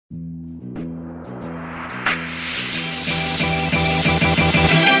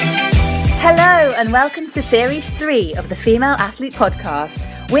and welcome to Series 3 of the Female Athlete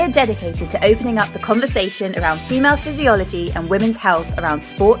Podcast. We're dedicated to opening up the conversation around female physiology and women's health around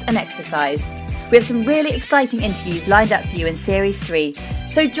sport and exercise. We have some really exciting interviews lined up for you in Series 3,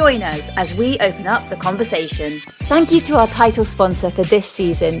 so join us as we open up the conversation. Thank you to our title sponsor for this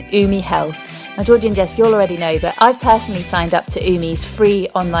season, Umi Health. Now, Georgie and Jess, you'll already know, but I've personally signed up to Umi's free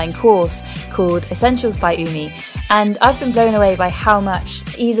online course called Essentials by Umi, and I've been blown away by how much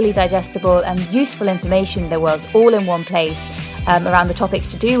easily digestible and useful information there was all in one place around the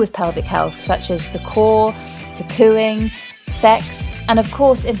topics to do with pelvic health, such as the core, to pooing, sex, and of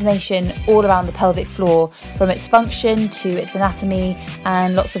course information all around the pelvic floor, from its function to its anatomy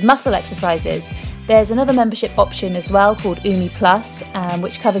and lots of muscle exercises. There's another membership option as well called Umi Plus,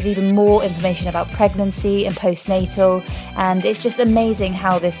 which covers even more information about pregnancy and postnatal, and it's just amazing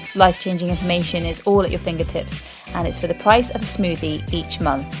how this life-changing information is all at your fingertips, and it's for the price of a smoothie each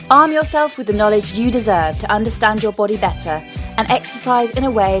month. Arm yourself with the knowledge you deserve to understand your body better and exercise in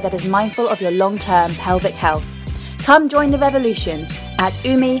a way that is mindful of your long-term pelvic health. Come join the revolution at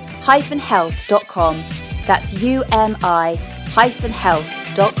umi-health.com. That's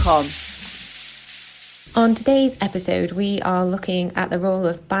umi-health.com. On today's episode, we are looking at the role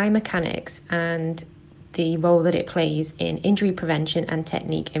of biomechanics and the role that it plays in injury prevention and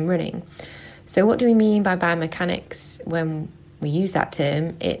technique in running. So what do we mean by biomechanics when we use that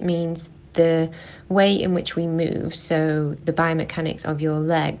term? It means the way in which we move, so the biomechanics of your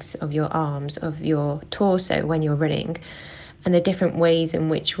legs, of your arms, of your torso when you're running, and the different ways in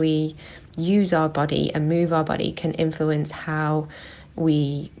which we use our body and move our body can influence how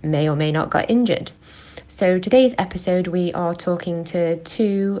we may or may not get injured. So today's episode, we are talking to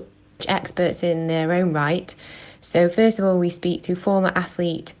two experts in their own right. So first of all, we speak to former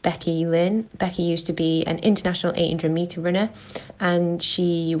athlete Becky Lynn. Becky used to be an international 800-metre runner, and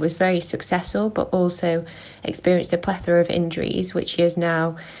she was very successful, but also experienced a plethora of injuries, which she has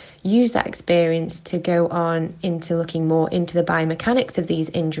now used that experience to go on into looking more into the biomechanics of these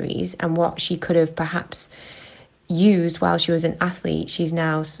injuries and what she could have perhaps used while she was an athlete. She's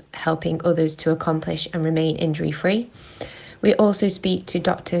now helping others to accomplish and remain injury-free. We also speak to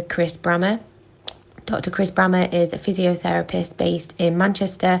Dr. Chris Brammer. Dr. Chris Brammer is a physiotherapist based in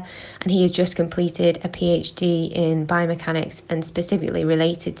Manchester, and he has just completed a PhD in biomechanics and specifically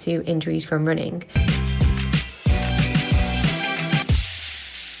related to injuries from running.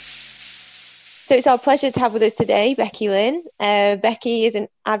 So it's our pleasure to have with us today Becky Lynn. Becky is an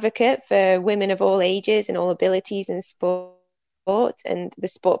advocate for women of all ages and all abilities in sport, and the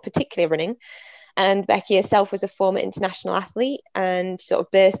sport particularly running. And Becky herself was a former international athlete and sort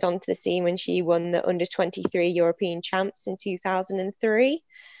of burst onto the scene when she won the under-23 European champs in 2003.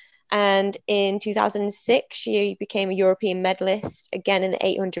 And in 2006, she became a European medalist, again in the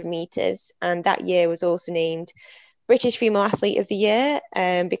 800 metres. And that year was also named British Female Athlete of the Year,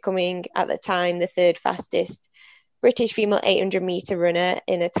 becoming at the time the third fastest British female 800 metre runner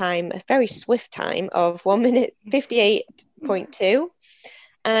in a very swift time of 1 minute 58.2.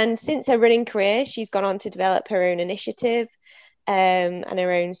 And since her running career, she's gone on to develop her own initiative and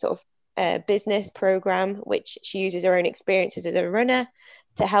her own sort of business program, which she uses her own experiences as a runner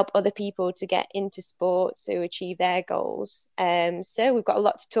to help other people to get into sports to achieve their goals. So we've got a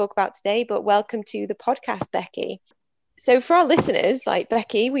lot to talk about today, but welcome to the podcast, Becky. So for our listeners, like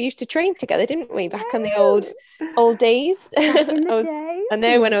Becky, we used to train together, didn't we, back on the old days? I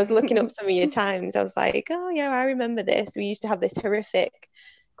know when I was looking up some of your times, I was like, oh yeah, I remember this. We used to have this horrific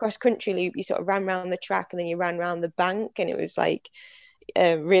cross-country loop. You sort of ran around the track and then you ran around the bank, and it was like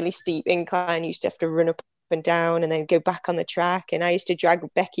a really steep incline. You used to have to run up and down and then go back on the track, and I used to drag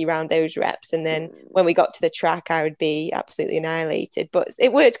Becky around those reps, and then when we got to the track I would be absolutely annihilated, but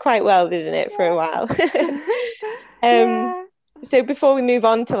it worked quite well, didn't it, for a while? So before we move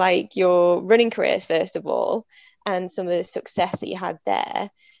on to like your running careers first of all and some of the success that you had there,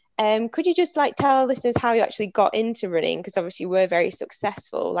 could you just like tell listeners how you actually got into running, because obviously you were very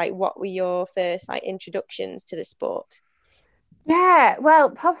successful. Like, what were your first like introductions to the sport? Yeah, well,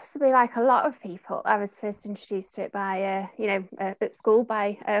 possibly like a lot of people, I was first introduced to it by, at school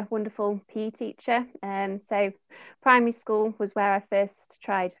by a wonderful PE teacher. So primary school was where I first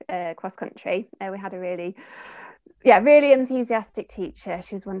tried cross country. We had a really enthusiastic teacher.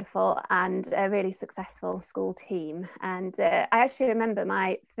 She was wonderful, and a really successful school team. And I actually remember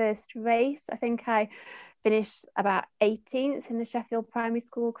my first race. I think I finished about 18th in the Sheffield Primary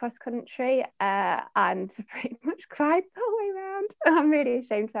School cross country, and pretty much cried the whole way around. I'm really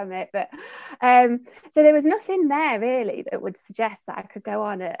ashamed to admit, but so there was nothing there really that would suggest that I could go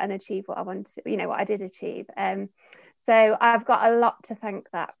on and achieve what I wanted, what I did achieve. So I've got a lot to thank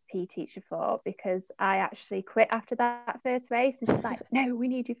that PE teacher for, because I actually quit after that first race, and she was like, no, we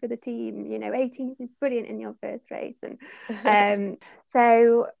need you for the team, 18th is brilliant in your first race. And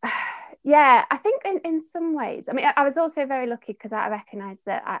so yeah, I think in some ways, I mean, I was also very lucky because I recognised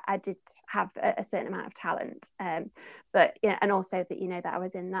that I did have a certain amount of talent, but and also that that I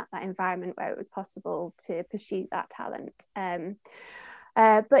was in that environment where it was possible to pursue that talent.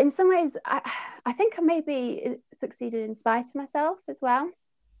 But in some ways, I think I maybe succeeded in spite of myself as well.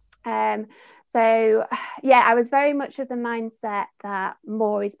 So yeah, I was very much of the mindset that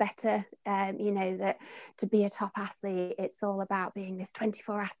more is better. That to be a top athlete, it's all about being this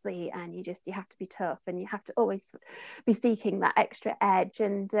 24 athlete, and you have to be tough, and you have to always be seeking that extra edge.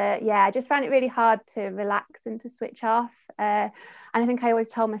 And yeah, I just found it really hard to relax and to switch off. And I think I always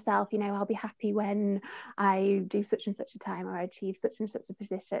told myself, I'll be happy when I do such and such a time, or I achieve such and such a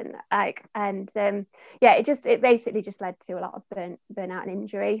position. Yeah, it basically just led to a lot of burnout and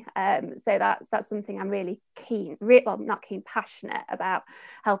injury. So that's something I'm really passionate about,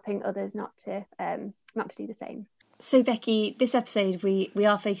 helping others not to do the same. So Becky, this episode we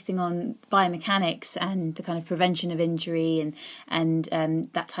are focusing on biomechanics and the kind of prevention of injury and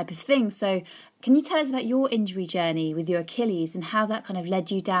that type of thing. So can you tell us about your injury journey with your Achilles and how that kind of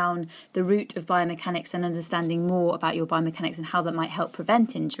led you down the route of biomechanics and understanding more about your biomechanics and how that might help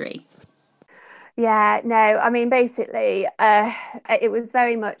prevent injury? Yeah, no, I mean, basically, it was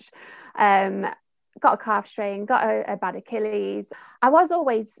very much got a calf strain, got a bad Achilles. I was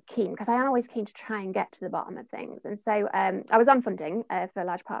always keen, because I am always keen to try and get to the bottom of things. And so I was on funding for a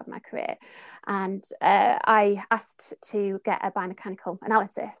large part of my career, and I asked to get a biomechanical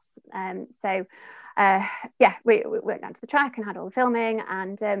analysis. We went down to the track and had all the filming,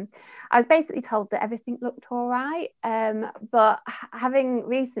 and I was basically told that everything looked all right. But having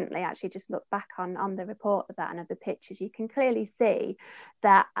recently actually just looked back on the report of that and of the pictures, you can clearly see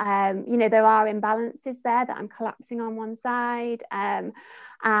that there are imbalances there, that I'm collapsing on one side,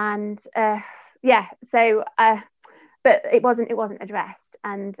 but it wasn't addressed.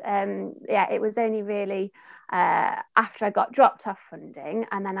 And it was only really after I got dropped off funding,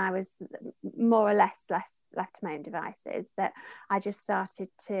 and then I was more or less left to my own devices, that I just started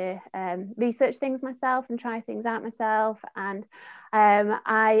to research things myself and try things out myself. And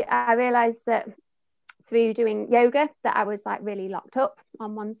I realized that through doing yoga that I was like really locked up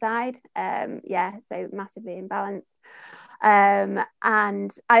on one side, so massively imbalanced.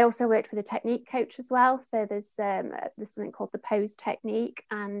 And I also worked with a technique coach as well. So there's something called the pose technique,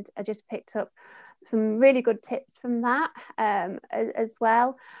 and I just picked up some really good tips from that as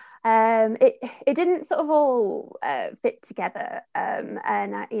well. It didn't sort of all fit together, and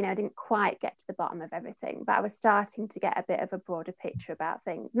I didn't quite get to the bottom of everything, but I was starting to get a bit of a broader picture about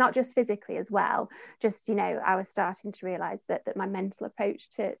things, not just physically as well, just I was starting to realize that my mental approach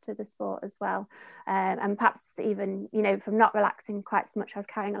to the sport as well, and perhaps even from not relaxing quite so much, I was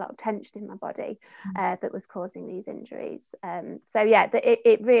carrying a lot of tension in my body that was causing these injuries.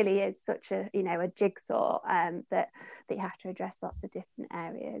 It really is such a jigsaw that you have to address lots of different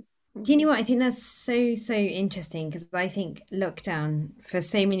areas. Do you know what? I think that's so interesting, because I think lockdown for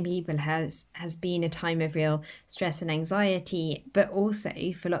so many people has been a time of real stress and anxiety, but also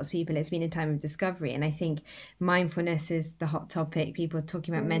for lots of people it's been a time of discovery. And I think mindfulness is the hot topic. People are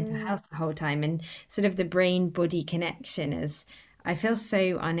talking about mental health the whole time, and sort of the brain-body connection is, I feel,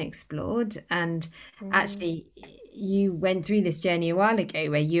 so unexplored. And actually you went through this journey a while ago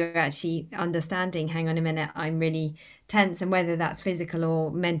where you're actually understanding, hang on a minute, I'm really tense, and whether that's physical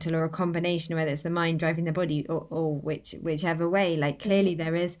or mental or a combination, whether it's the mind driving the body or whichever way, like clearly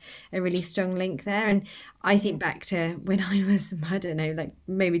there is a really strong link there. And I think back to when I was, I don't know, like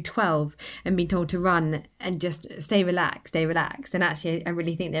maybe 12 and being told to run and just stay relaxed. And actually I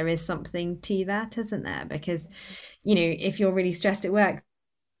really think there is something to that, isn't there? Because if you're really stressed at work,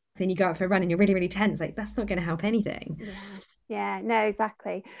 then you go out for a run and you're really, really tense, like that's not going to help anything. Yeah, no,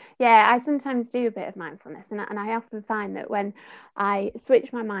 exactly. Yeah, I sometimes do a bit of mindfulness, and I often find that when I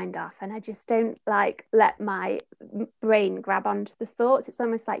switch my mind off and I just don't let my brain grab onto the thoughts, it's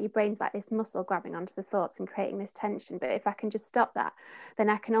almost like your brain's like this muscle grabbing onto the thoughts and creating this tension. But if I can just stop that, then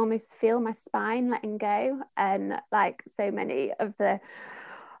I can almost feel my spine letting go. And like so many of the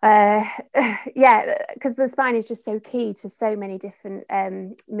Yeah, because the spine is just so key to so many different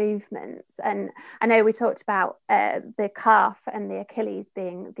movements. And I know we talked about the calf and the Achilles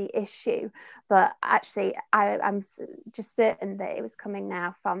being the issue, but actually I'm just certain that it was coming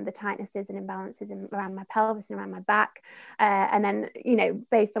now from the tightnesses and imbalances around my pelvis and around my back. And then, you know,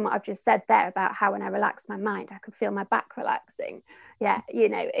 based on what I've just said there about how when I relax my mind, I could feel my back relaxing. Yeah, you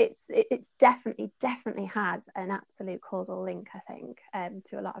know, it's definitely has an absolute causal link, I think,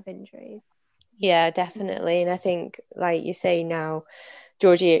 to a lot of injuries. Yeah, definitely. And I think, like you say now,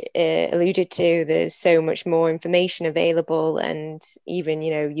 Georgie alluded to, there's so much more information available, and even,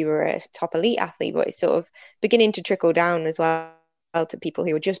 you know, you were a top elite athlete, but it's sort of beginning to trickle down as well to people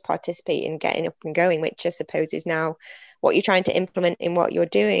who are just participating, getting up and going, which I suppose is now what you're trying to implement in what you're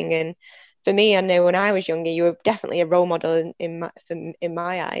doing. And for me, I know when I was younger, you were definitely a role model in my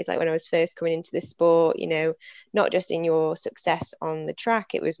eyes. Like when I was first coming into the sport, you know, not just in your success on the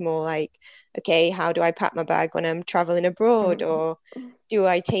track, it was more like, okay, how do I pack my bag when I'm traveling abroad, or do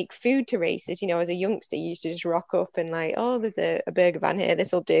I take food to races? You know, as a youngster, you used to just rock up and like, oh, there's a burger van here,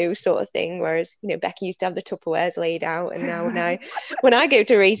 this will do, sort of thing. Whereas, you know, Becky used to have the Tupperwares laid out, and now when I go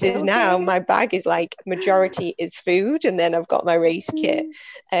to races now, my bag is like majority is food, and then I've got my race kit.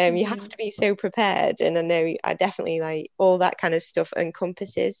 You have to be so prepared, and I know I definitely like all that kind of stuff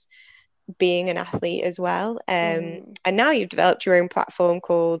encompasses being an athlete as well. And now you've developed your own platform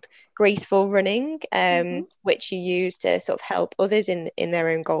called Graceful Running, which you use to sort of help others in their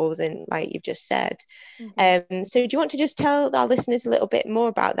own goals, and like you've just said. So do you want to just tell our listeners a little bit more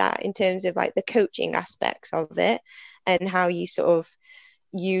about that in terms of like the coaching aspects of it, and how you sort of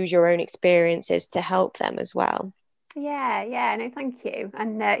use your own experiences to help them as well? Yeah, no, thank you.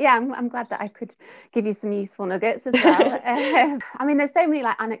 And yeah, I'm glad that I could give you some useful nuggets as well. I mean, there's so many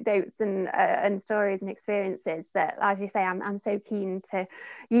like anecdotes and stories and experiences that, as you say, I'm so keen to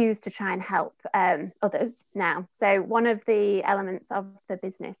use to try and help others now. So one of the elements of the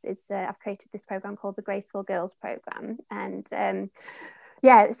business is I've created this program called the Graceful Girls Program, and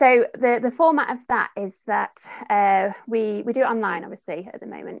yeah, so the format of that is that we do it online, obviously, at the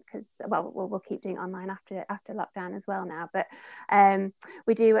moment, because we'll keep doing it online after lockdown as well now. But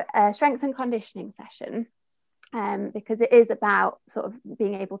we do a strength and conditioning session, because it is about sort of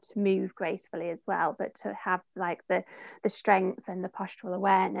being able to move gracefully as well, but to have like the strength and the postural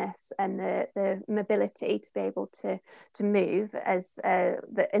awareness and the mobility to be able to move as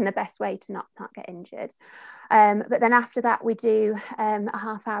in the best way to not get injured. But then after that, we do a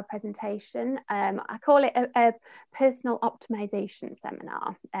half-hour presentation. I call it a personal optimization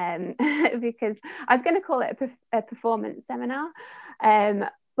seminar, because I was going to call it a performance seminar,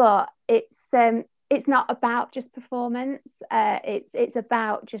 but it's not about just performance. It's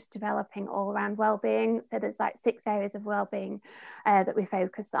about just developing all-around well-being. So there's like 6 areas of well-being that we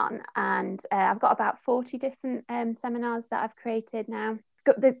focus on, and I've got about 40 different seminars that I've created now.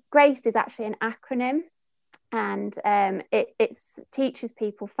 The GRACE is actually an acronym, and it teaches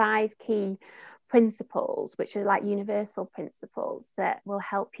people 5 key principles, which are like universal principles that will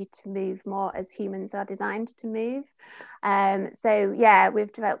help you to move more as humans are designed to move. So yeah,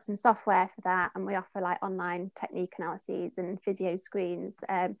 we've developed some software for that, and we offer like online technique analyses and physio screens,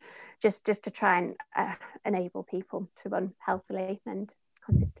 just to try and enable people to run healthily and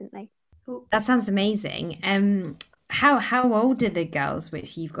consistently. That sounds amazing. How old are the girls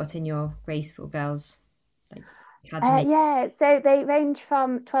which you've got in your Graceful Girls Academy? Yeah, so they range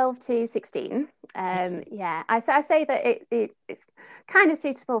from 12 to 16. Yeah, I say that it's kind of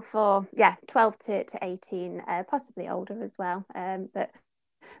suitable for 12 to 18, possibly older as well. But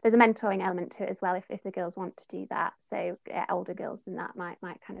there's a mentoring element to it as well if the girls want to do that. So older girls than that might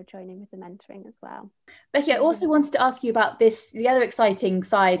kind of join in with the mentoring as well. Becky, I also wanted to ask you about the other exciting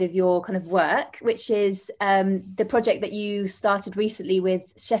side of your kind of work, which is the project that you started recently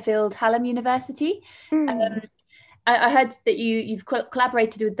with Sheffield Hallam University. I heard that you've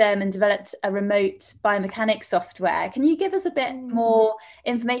collaborated with them and developed a remote biomechanics software. Can you give us a bit more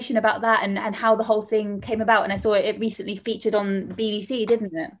information about that and how the whole thing came about? And I saw it recently featured on the BBC,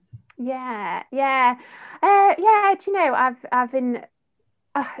 didn't it? Yeah. Do you know, I've been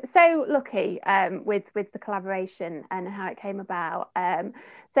so lucky with the collaboration and how it came about.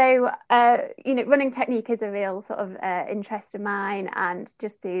 So you know, running technique is a real sort of interest of mine, and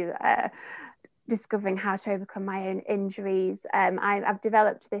just through discovering how to overcome my own injuries, I've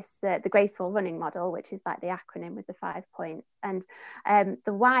developed this the graceful running model, which is like the acronym with the 5 points. And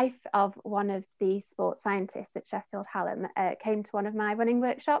the wife of one of the sports scientists at Sheffield Hallam came to one of my running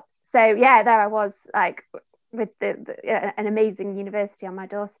workshops. So yeah, there I was, like with an amazing university on my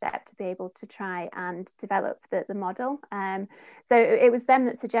doorstep to be able to try and develop the model. So it was them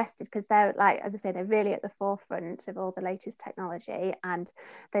that suggested, because they're, like, as I say, they're really at the forefront of all the latest technology, and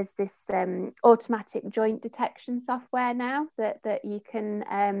there's this automatic joint detection software now that you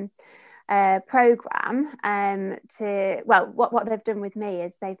can program what they've done with me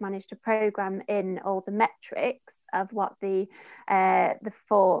is they've managed to program in all the metrics of what the 5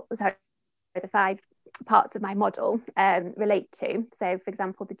 parts of my model relate to. So, for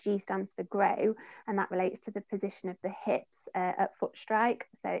example, the G stands for grow, and that relates to the position of the hips at foot strike.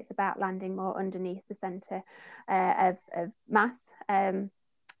 So it's about landing more underneath the centre of mass.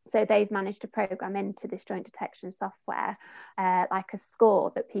 So they've managed to program into this joint detection software like a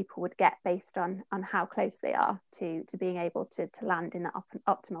score that people would get based on how close they are to being able to land in that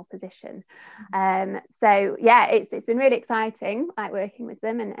optimal position. So yeah, it's been really exciting, like working with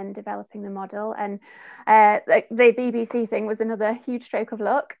them and developing the model. And like the BBC thing was another huge stroke of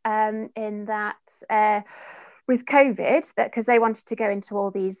luck in that with COVID, that because they wanted to go into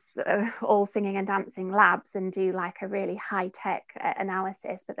all these all singing and dancing labs and do like a really high-tech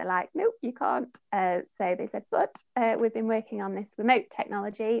analysis, but they're like, nope, you can't. So they said, but we've been working on this remote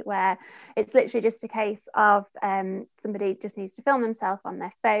technology where it's literally just a case of somebody just needs to film themselves on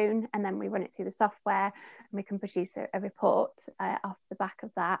their phone, and then we run it through the software, and we can produce a report off the back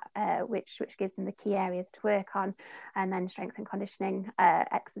of that, which gives them the key areas to work on, and then strength and conditioning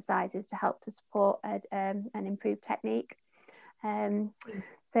exercises to help to support an improved technique.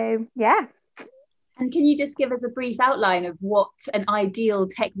 So yeah. And can you just give us a brief outline of what an ideal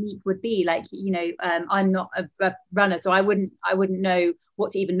technique would be? Like, I'm not a runner, so I wouldn't know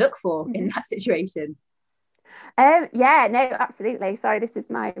what to even look for in that situation. Yeah, no, absolutely. Sorry, this is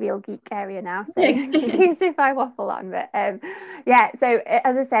my real geek area now, so excuse if I waffle on. But yeah, so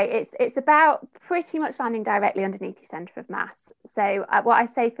as I say, it's about pretty much landing directly underneath your centre of mass. So what I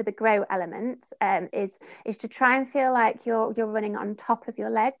say for the grow element is to try and feel like you're running on top of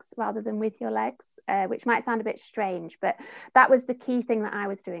your legs rather than with your legs, which might sound a bit strange, but that was the key thing that I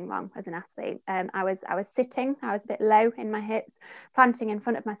was doing wrong as an athlete. I was sitting, I was a bit low in my hips, planting in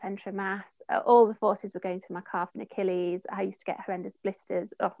front of my centre of mass. All the forces were going through my calf and Achilles. I used to get horrendous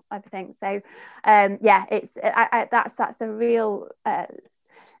blisters, everything. So yeah, that's a real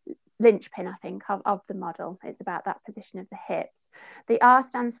linchpin, I think, of the model. It's about that position of the hips. The R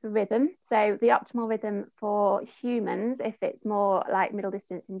stands for rhythm. So the optimal rhythm for humans, if it's more like middle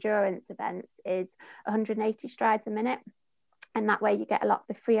distance endurance events, is 180 strides a minute. And that way you get a lot of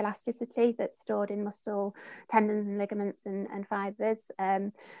the free elasticity that's stored in muscle, tendons and ligaments and fibres.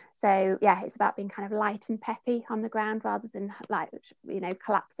 So yeah, it's about being kind of light and peppy on the ground rather than like,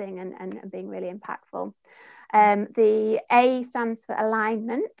 collapsing and being really impactful. The A stands for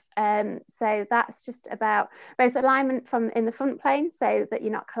alignment. So that's just about both alignment from in the front plane, so that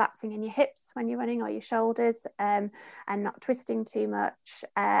you're not collapsing in your hips when you're running, or your shoulders, and not twisting too much.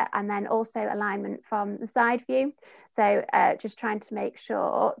 And then also alignment from the side view. So just trying to make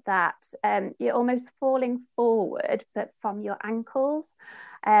sure that you're almost falling forward, but from your ankles.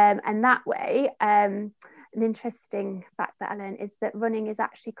 And that way, an interesting fact that I learned is that running is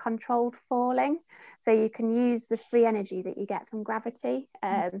actually controlled falling. So you can use the free energy that you get from gravity.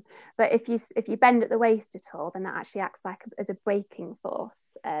 But if you bend at the waist at all, then that actually acts like as a braking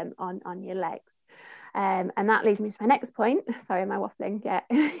force on your legs. And that leads me to my next point. Sorry, am I waffling? Yeah,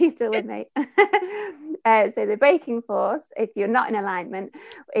 he's still with me. So the braking force, if you're not in alignment,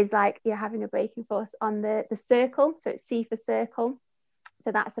 is like you're having a braking force on the circle. So it's C for circle.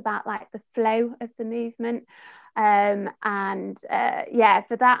 So that's about like the flow of the movement. Yeah,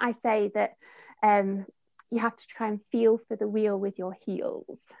 for that, I say that you have to try and feel for the wheel with your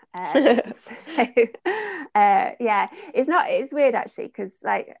heels. Yeah, it's weird actually, because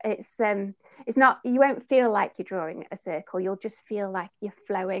like it's not, you won't feel like you're drawing a circle, you'll just feel like you're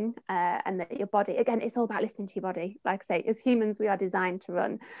flowing, and that your body, again, it's all about listening to your body. Like I say, as humans, we are designed to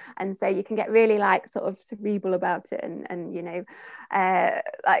run, and so you can get really like sort of cerebral about it and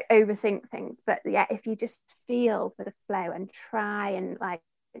like overthink things. But yeah, if you just feel for the flow and try and like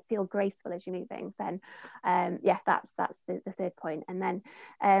feel graceful as you're moving, then yeah, that's the third point. And then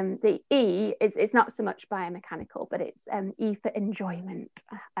the E is, it's not so much biomechanical, but it's E for enjoyment.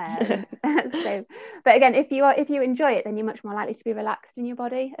 So but again, if you enjoy it, then you're much more likely to be relaxed in your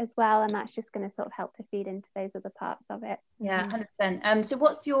body as well, and that's just going to sort of help to feed into those other parts of it. Yeah, 100%. So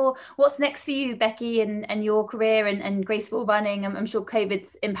what's next for you, Becky, and your career and graceful running? I'm sure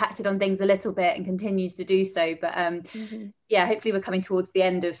COVID's impacted on things a little bit and continues to do so, but yeah, hopefully we're coming towards the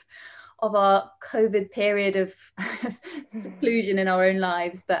end of of our COVID period of seclusion in our own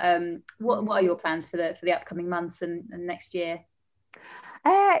lives. But what are your plans for the upcoming months and next year?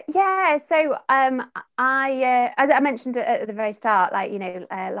 So as I mentioned at the very start,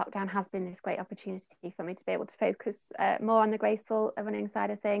 lockdown has been this great opportunity for me to be able to focus more on the graceful running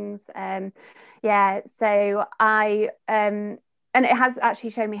side of things. And it has actually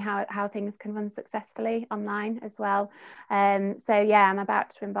shown me how things can run successfully online as well. I'm about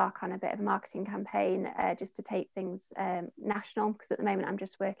to embark on a bit of a marketing campaign just to take things national, because at the moment I'm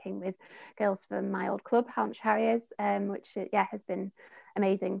just working with girls from my old club, Hampshire Harriers, which has been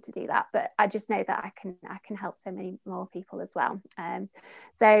amazing to do that. But I just know that I can help so many more people as well.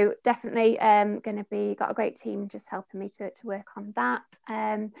 So definitely got a great team just helping me to work on that.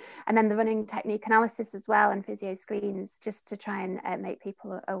 And then the running technique analysis as well, and physio screens, just to try and make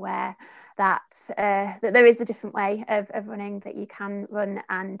people aware that there is a different way of running, that you can run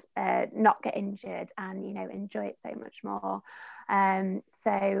and not get injured and enjoy it so much more. I'll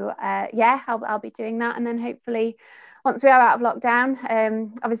be doing that, and then hopefully once we are out of lockdown,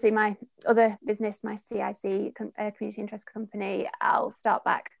 obviously my other business, my CIC, community interest company, I'll start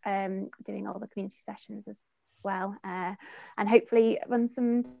back doing all the community sessions as well, and hopefully run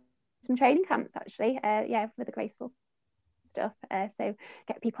some training camps actually, with the graceful stuff. So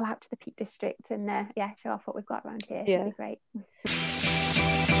get people out to the Peak District and show off what we've got around here. It'll be great.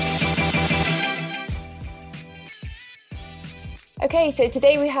 Okay, so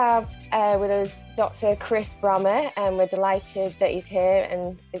today we have with us Dr. Chris Brammer, and we're delighted that he's here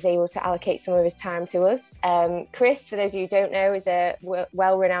and is able to allocate some of his time to us. Chris, for those of you who don't know, is a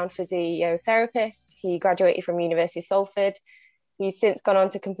well-renowned physiotherapist. He graduated from University of Salford. He's since gone on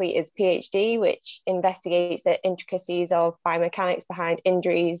to complete his PhD, which investigates the intricacies of biomechanics behind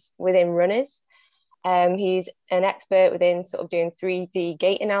injuries within runners. He's an expert within sort of doing 3D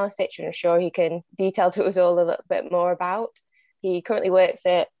gait analysis, which I'm sure he can detail to us all a little bit more about. He currently works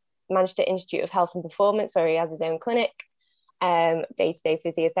at Manchester Institute of Health and Performance, where he has his own clinic, day-to-day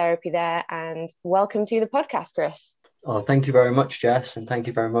physiotherapy there. And welcome to the podcast, Chris. Oh, thank you very much, Jess. And thank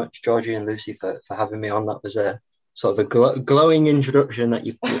you very much, Georgie and Lucy, for having me on. That was a sort of a glowing introduction that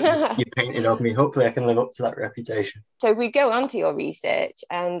you painted of me. Hopefully I can live up to that reputation. So we go on to your research,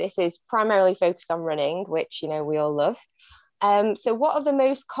 and this is primarily focused on running, which, we all love. So what are the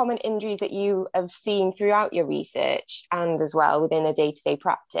most common injuries that you have seen throughout your research and as well within a day-to-day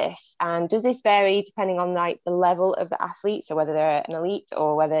practice? And does this vary depending on the level of the athlete? So whether they're an elite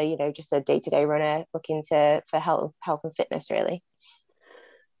or whether, just a day-to-day runner looking for health and fitness, really?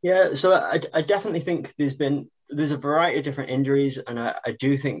 Yeah, so I definitely think there's a variety of different injuries, and I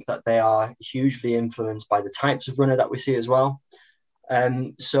do think that they are hugely influenced by the types of runner that we see as well.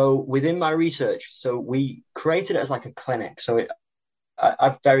 So within my research, so we created it as like a clinic. So I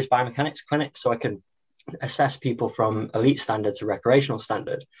have various biomechanics clinics, so I can assess people from elite standard to recreational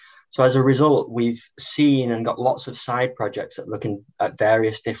standard. So as a result, we've seen and got lots of side projects that looking at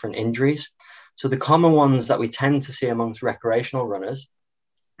various different injuries. So the common ones that we tend to see amongst recreational runners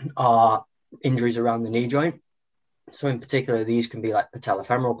are injuries around the knee joint. So in particular, these can be like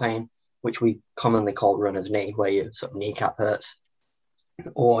patellofemoral pain, which we commonly call runner's knee, where your sort of kneecap hurts,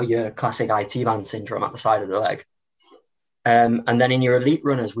 or your classic IT band syndrome at the side of the leg. And then in your elite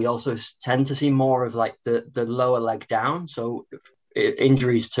runners, we also tend to see more of like the lower leg down. So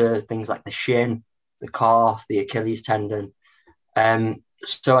injuries to things like the shin, the calf, the Achilles tendon.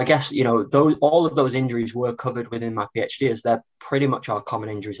 So I guess, all of those injuries were covered within my PhD, as they're pretty much our common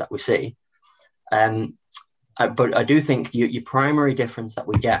injuries that we see. But I do think your primary difference that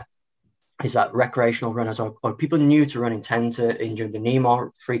we get is that recreational runners or people new to running tend to injure the knee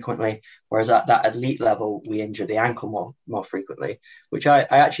more frequently, whereas at that elite level, we injure the ankle more frequently, which I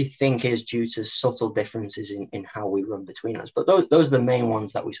actually think is due to subtle differences in how we run between us. But those are the main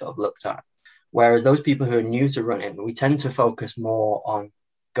ones that we sort of looked at. Whereas those people who are new to running, we tend to focus more on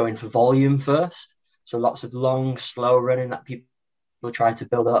going for volume first. So lots of long, slow running that people try to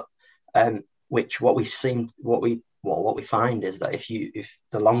build up, which what we find is that if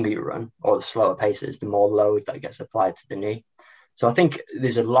the longer you run or the slower paces, the more load that gets applied to the knee. So I think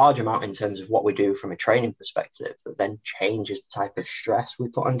there's a large amount in terms of what we do from a training perspective that then changes the type of stress we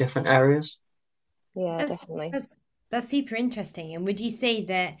put on different areas. Yeah, definitely. That's super interesting. And would you say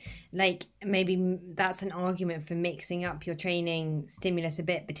that maybe that's an argument for mixing up your training stimulus a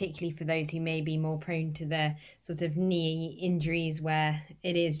bit, particularly for those who may be more prone to the sort of knee injuries where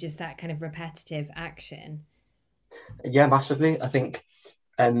it is just that kind of repetitive action? Yeah, massively. I think,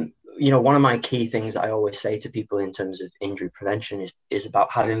 one of my key things that I always say to people in terms of injury prevention is about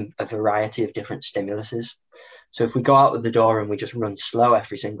having a variety of different stimuluses. So if we go out of the door and we just run slow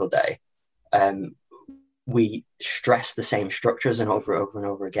every single day, we stress the same structures and over and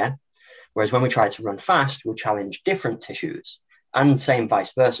over again. Whereas when we try to run fast, we'll challenge different tissues, and same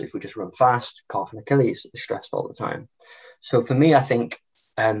vice versa. If we just run fast, calf and Achilles are stressed all the time. So for me, I think,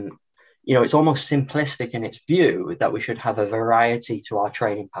 it's almost simplistic in its view that we should have a variety to our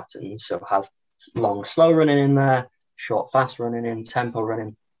training patterns. So have long, slow running in there, short, fast running in, tempo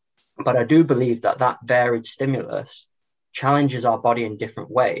running. But I do believe that varied stimulus challenges our body in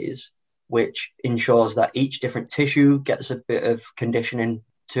different ways, which ensures that each different tissue gets a bit of conditioning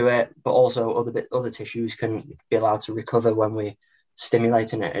to it, but also other tissues can be allowed to recover when we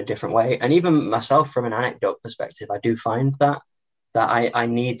stimulating it in a different way. And even myself, from an anecdote perspective, I do find that I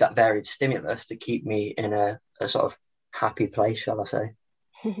need that varied stimulus to keep me in a sort of happy place, shall I say.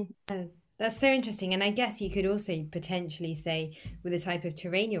 That's so interesting. And I guess you could also potentially say with the type of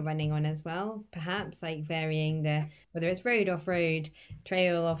terrain you're running on as well, perhaps like varying whether it's road, off-road,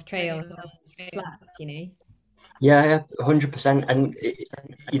 trail, off-trail, flat, Yeah, 100%.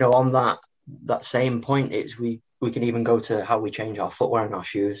 And, on that same point, we can even go to how we change our footwear and our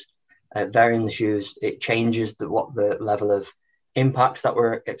shoes. Varying the shoes, it changes what the level of impacts that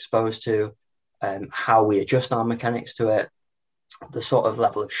we're exposed to, how we adjust our mechanics to it, the sort of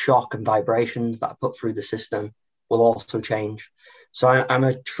level of shock and vibrations that are put through the system will also change. So I'm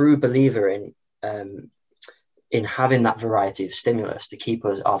a true believer in having that variety of stimulus to keep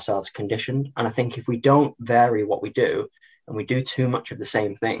ourselves conditioned. And I think if we don't vary what we do and we do too much of the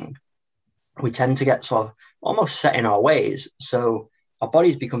same thing, we tend to get sort of almost set in our ways. So our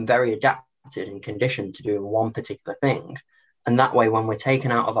bodies become very adapted and conditioned to doing one particular thing. And that way, when we're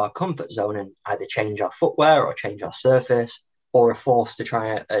taken out of our comfort zone and either change our footwear or change our surface, or are forced to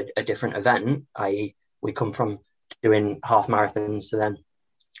try a different event, i.e. we come from doing half marathons to then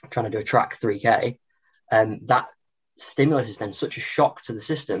trying to do a track 3K, that stimulus is then such a shock to the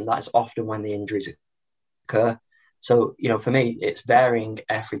system that is often when the injuries occur. So, for me, it's varying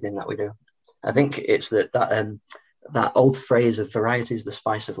everything that we do. I think it's that old phrase of variety is the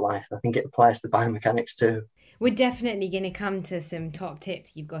spice of life. I think it applies to biomechanics too. We're definitely going to come to some top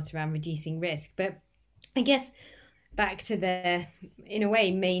tips you've got around reducing risk, but I guess back to the, in a way,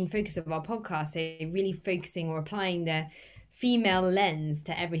 main focus of our podcast, so really focusing or applying the female lens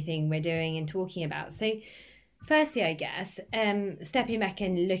to everything we're doing and talking about. So firstly, I guess, stepping back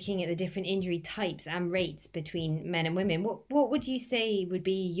and looking at the different injury types and rates between men and women, what would you say would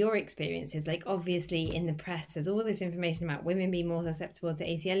be your experiences? Like, obviously in the press there's all this information about women being more susceptible to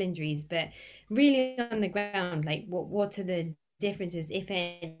ACL injuries, but really on the ground, like what are the differences, if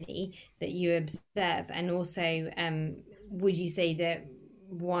any, that you observe? And also, would you say that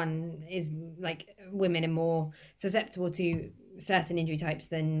one is like women are more susceptible to certain injury types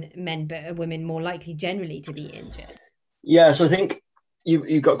than men, but are women more likely generally to be injured? Yeah, so I think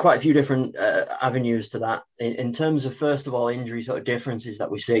you've got quite a few different avenues to that. In terms of, first of all, injury sort of differences that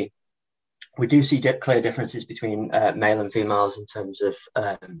we see, we do see clear differences between male and females in terms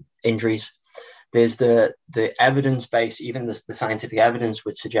of injuries. There's the evidence base, even the scientific evidence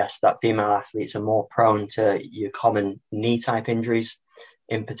would suggest that female athletes are more prone to your common knee type injuries,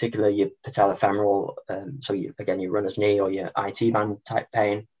 in particular your patellofemoral, so your runner's knee or your IT band type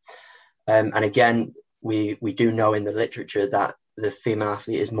pain. And again, we do know in the literature that the female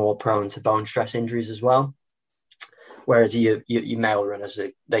athlete is more prone to bone stress injuries as well. Whereas your male runners,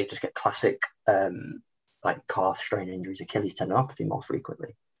 they just get classic like calf strain injuries, Achilles tendinopathy more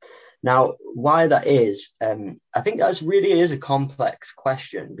frequently. Now, why that is, I think that really is a complex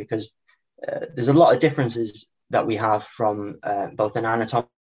question, because there's a lot of differences that we have from both an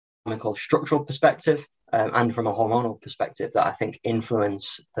anatomical structural perspective and from a hormonal perspective that I think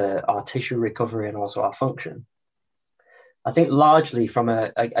influence our tissue recovery and also our function. I think largely from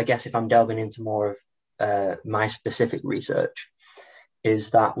I guess if I'm delving into more of my specific research,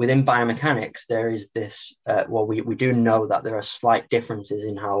 is that within biomechanics, there is this, we do know that there are slight differences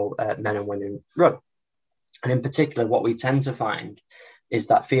in how men and women run. And in particular, what we tend to find is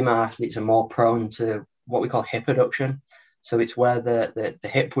that female athletes are more prone to what we call hip adduction. So it's where the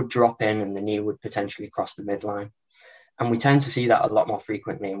hip would drop in and the knee would potentially cross the midline. And we tend to see that a lot more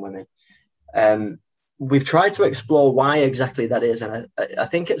frequently in women. We've tried to explore why exactly that is. And I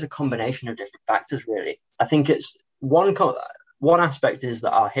think it's a combination of different factors, really. I think it's one aspect is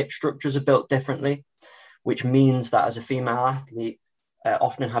that our hip structures are built differently, which means that as a female athlete,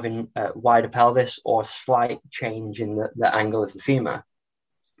 often having a wider pelvis or slight change in the angle of the femur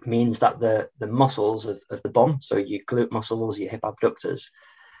means that the muscles of the bum, so your glute muscles, your hip abductors,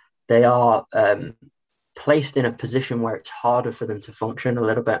 they are placed in a position where it's harder for them to function a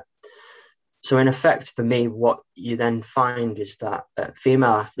little bit. So in effect, for me, what you then find is that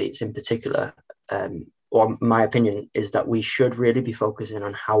female athletes in particular, or my opinion is that we should really be focusing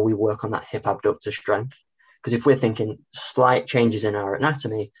on how we work on that hip abductor strength. Because if we're thinking slight changes in our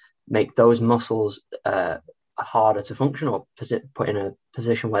anatomy make those muscles harder to function or put in a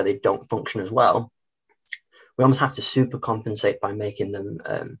position where they don't function as well, we almost have to super compensate by making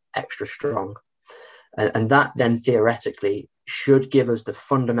them extra strong. And that then theoretically should give us the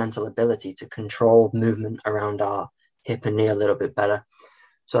fundamental ability to control movement around our hip and knee a little bit better.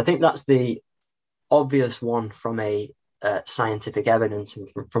 So I think that's the obvious one from a scientific evidence and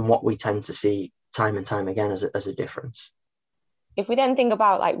from what we tend to see time and time again as a difference. If we then think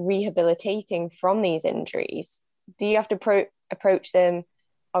about like rehabilitating from these injuries, do you have to approach them?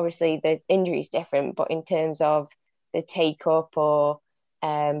 Obviously, the injury is different, but in terms of the take up or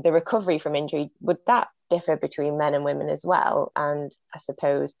the recovery from injury, would that differ between men and women as well? And I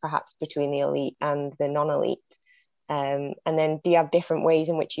suppose perhaps between the elite and the non-elite. And then do you have different ways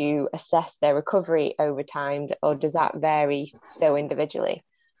in which you assess their recovery over time, or does that vary so individually?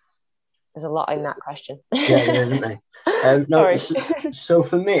 There's a lot in that question. Yeah, there is, isn't there? No, so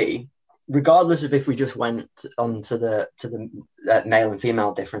for me, regardless of if we just went on to the male and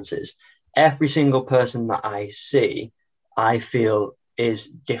female differences, every single person that I see, I feel is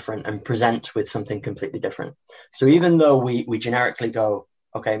different and presents with something completely different. So even though we generically go,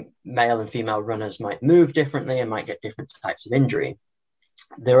 okay, male and female runners might move differently and might get different types of injury,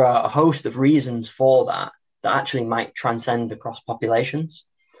 there are a host of reasons for that actually might transcend across populations.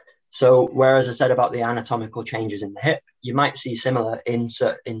 So whereas I said about the anatomical changes in the hip, you might see similar in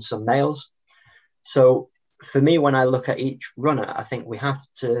some males. So for me, when I look at each runner, I think we have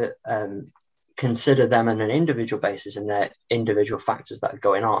to consider them on an individual basis and their individual factors that are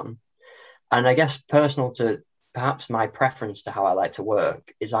going on. And I guess personal to perhaps my preference to how I like to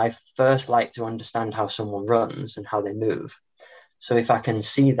work is I first like to understand how someone runs and how they move. So if I can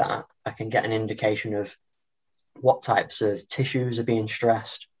see that, I can get an indication of what types of tissues are being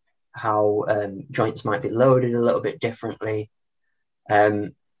stressed, how joints might be loaded a little bit differently.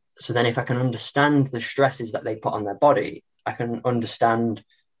 So then if I can understand the stresses that they put on their body, I can understand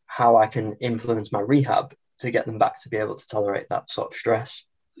how I can influence my rehab to get them back to be able to tolerate that sort of stress.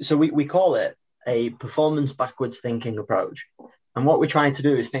 So we call it a performance backwards thinking approach. And what we're trying to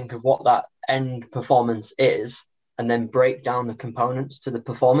do is think of what that end performance is and then break down the components to the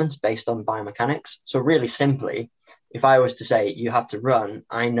performance based on biomechanics. So really simply, if I was to say you have to run,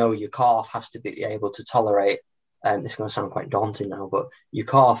 I know your calf has to be able to tolerate, and this is going to sound quite daunting now, but your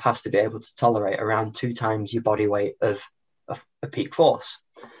calf has to be able to tolerate around 2 times your body weight of a peak force.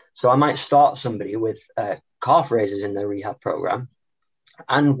 So I might start somebody with calf raises in their rehab program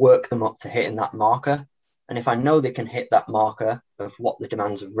and work them up to hitting that marker. And if I know they can hit that marker of what the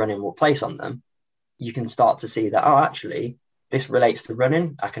demands of running will place on them, you can start to see that, oh, actually, this relates to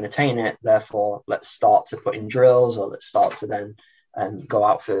running. I can attain it. Therefore, let's start to put in drills, or let's start to then go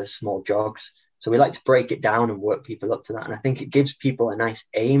out for small jogs. So we like to break it down and work people up to that. And I think it gives people a nice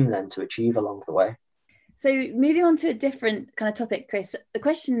aim then to achieve along the way. So moving on to a different kind of topic, Chris, the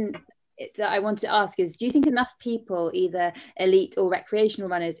question that I want to ask is, do you think enough people, either elite or recreational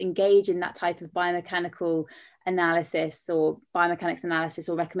runners, engage in that type of biomechanical analysis or biomechanics analysis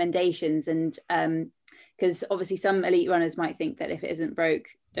or recommendations? And because obviously some elite runners might think that if it isn't broke,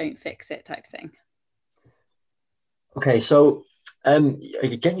 don't fix it type thing. Okay, so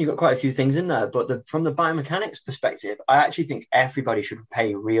again, you've got quite a few things in there, but from the biomechanics perspective, I actually think everybody should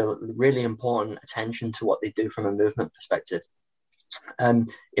pay really important attention to what they do from a movement perspective.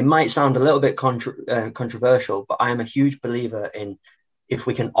 It might sound a little bit controversial, but I am a huge believer in, if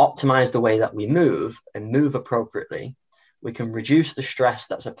we can optimize the way that we move and move appropriately, we can reduce the stress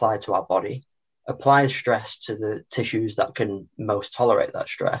that's applied to our body, apply stress to the tissues that can most tolerate that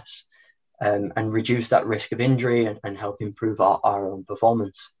stress, and reduce that risk of injury and help improve our own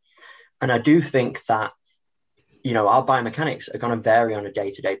performance. And I do think that, you know, our biomechanics are going to vary on a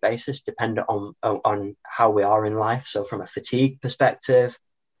day-to-day basis, dependent on how we are in life. So from a fatigue perspective,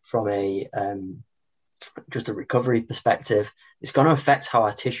 from a just a recovery perspective, it's going to affect how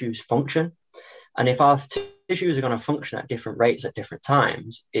our tissues function. And if our tissues are going to function at different rates at different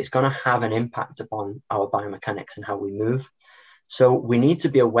times, it's going to have an impact upon our biomechanics and how we move. So we need to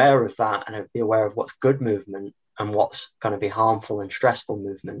be aware of that and be aware of what's good movement and what's going to be harmful and stressful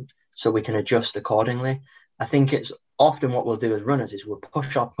movement, so we can adjust accordingly. I think it's often what we'll do as runners is we'll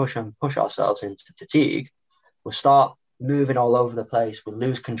push ourselves into fatigue. We'll start moving all over the place. We'll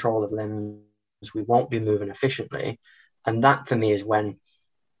lose control of limbs. We won't be moving efficiently. And that for me is when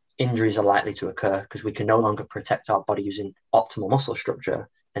injuries are likely to occur, because we can no longer protect our body using optimal muscle structure.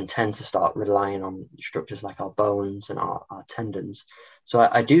 and tend to start relying on structures like our bones and our tendons. So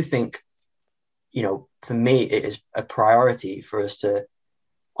I do think, for me, it is a priority for us to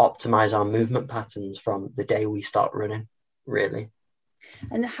optimize our movement patterns from the day we start running, really.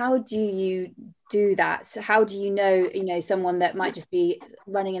 And how do you do that? So how do you know, someone that might just be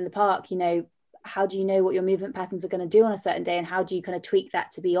running in the park, how do you know what your movement patterns are going to do on a certain day, and how do you kind of tweak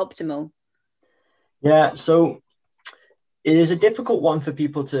that to be optimal? Yeah, so it is a difficult one for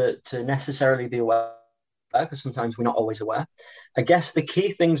people to necessarily be aware, because sometimes we're not always aware. I guess the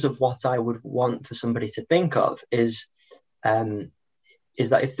key things of what I would want for somebody to think of is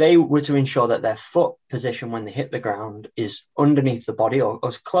that if they were to ensure that their foot position when they hit the ground is underneath the body or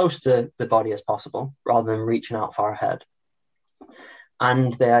as close to the body as possible, rather than reaching out far ahead,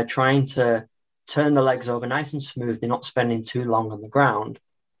 and they are trying to turn the legs over nice and smooth, they're not spending too long on the ground.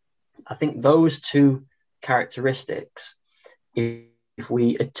 I think those two characteristics, if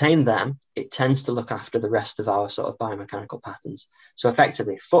we attain them, it tends to look after the rest of our sort of biomechanical patterns. So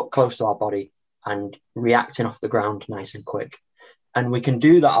effectively, foot close to our body and reacting off the ground nice and quick. And we can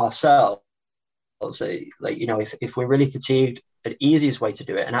do that ourselves. So, if we're really fatigued, the easiest way to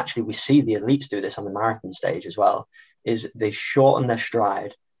do it, and actually we see the elites do this on the marathon stage as well, is they shorten their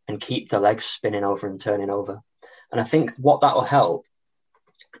stride and keep the legs spinning over and turning over. And I think what that will help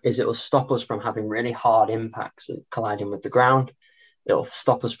is it will stop us from having really hard impacts colliding with the ground. It'll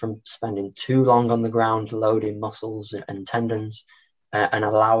stop us from spending too long on the ground loading muscles and tendons, and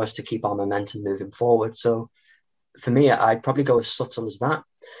allow us to keep our momentum moving forward. So for me, I'd probably go as subtle as that.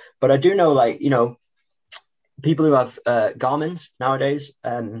 But I do know, people who have Garmin's nowadays,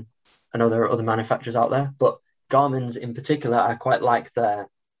 I know there are other manufacturers out there, but Garmin's in particular, I quite like their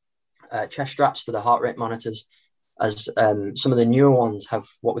chest straps for the heart rate monitors, as some of the newer ones have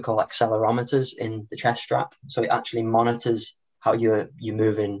what we call accelerometers in the chest strap. So it actually monitors how you're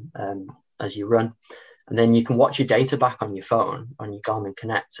moving as you run. And then you can watch your data back on your phone, on your Garmin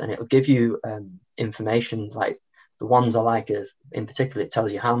Connect, and it'll give you information. Like the ones I like is, in particular, it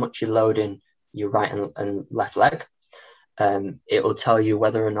tells you how much you're loading your right and left leg. It will tell you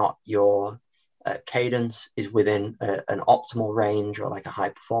whether or not your cadence is within an optimal range or like a high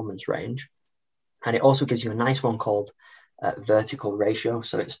performance range. And it also gives you a nice one called vertical ratio.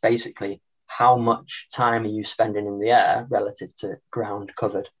 So it's basically how much time are you spending in the air relative to ground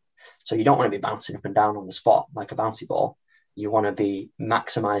covered. So you don't want to be bouncing up and down on the spot like a bouncy ball. You want to be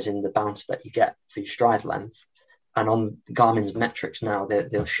maximizing the bounce that you get for your stride length. And on Garmin's metrics now,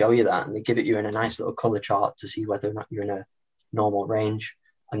 they'll show you that, and they give it you in a nice little color chart to see whether or not you're in a normal range.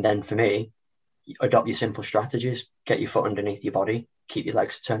 And then for me, adopt your simple strategies, get your foot underneath your body, keep your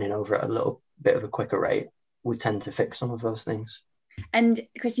legs turning over at a little bit of a quicker rate. We tend to fix some of those things. And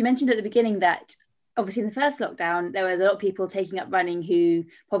Chris, you mentioned at the beginning that obviously in the first lockdown, there was a lot of people taking up running who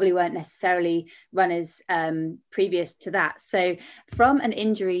probably weren't necessarily runners previous to that. So from an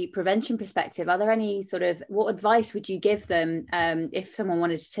injury prevention perspective, are there any what advice would you give them if someone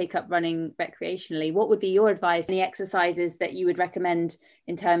wanted to take up running recreationally? What would be your advice? Any exercises that you would recommend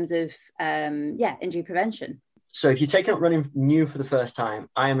in terms of injury prevention? So if you're taking up running new for the first time,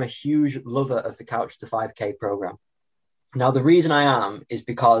 I am a huge lover of the Couch to 5K program. Now, the reason I am is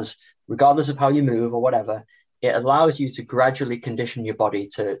because regardless of how you move or whatever, it allows you to gradually condition your body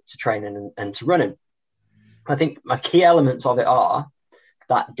to training and to running. I think my key elements of it are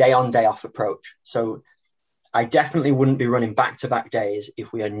that day on, day off approach. So I definitely wouldn't be running back-to-back days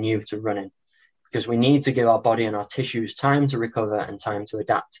if we are new to running, because we need to give our body and our tissues time to recover and time to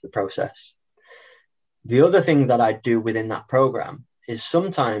adapt to the process. The other thing that I do within that program is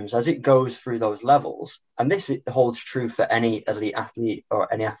sometimes as it goes through those levels, and this holds true for any elite athlete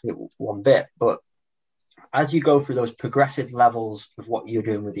or any athlete one bit, but as you go through those progressive levels of what you're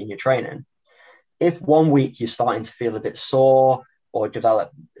doing within your training, if 1 week you're starting to feel a bit sore or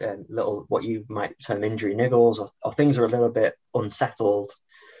develop little, what you might term injury niggles, or things are a little bit unsettled,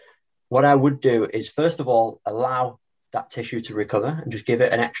 what I would do is first of all, allow that tissue to recover and just give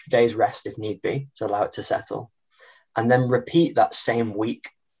it an extra day's rest if need be to allow it to settle. And then repeat that same week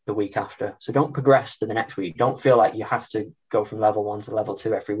the week after. So don't progress to the next week. Don't feel like you have to go from level 1 to level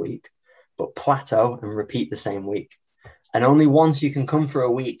 2 every week, but plateau and repeat the same week. And only once you can come for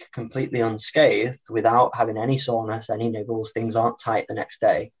a week completely unscathed without having any soreness, any niggles, things aren't tight the next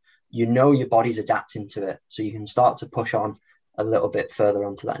day, you know your body's adapting to it. So you can start to push on a little bit further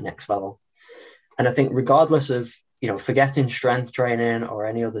onto that next level. And I think regardless of, forgetting strength training or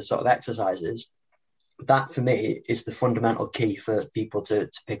any other sort of exercises, that for me is the fundamental key for people to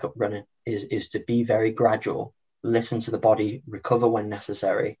pick up running is to be very gradual, listen to the body, recover when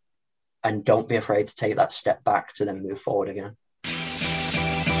necessary, and don't be afraid to take that step back to then move forward again.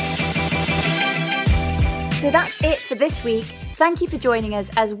 So that's it for this week. Thank you for joining us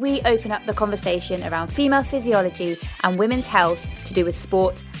as we open up the conversation around female physiology and women's health to do with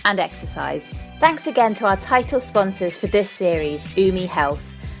sport and exercise. Thanks again to our title sponsors for this series, Oomi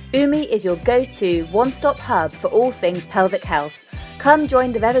Health. Oomi is your go-to one-stop hub for all things pelvic health. Come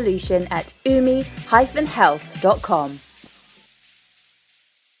join the revolution at oomi-health.com.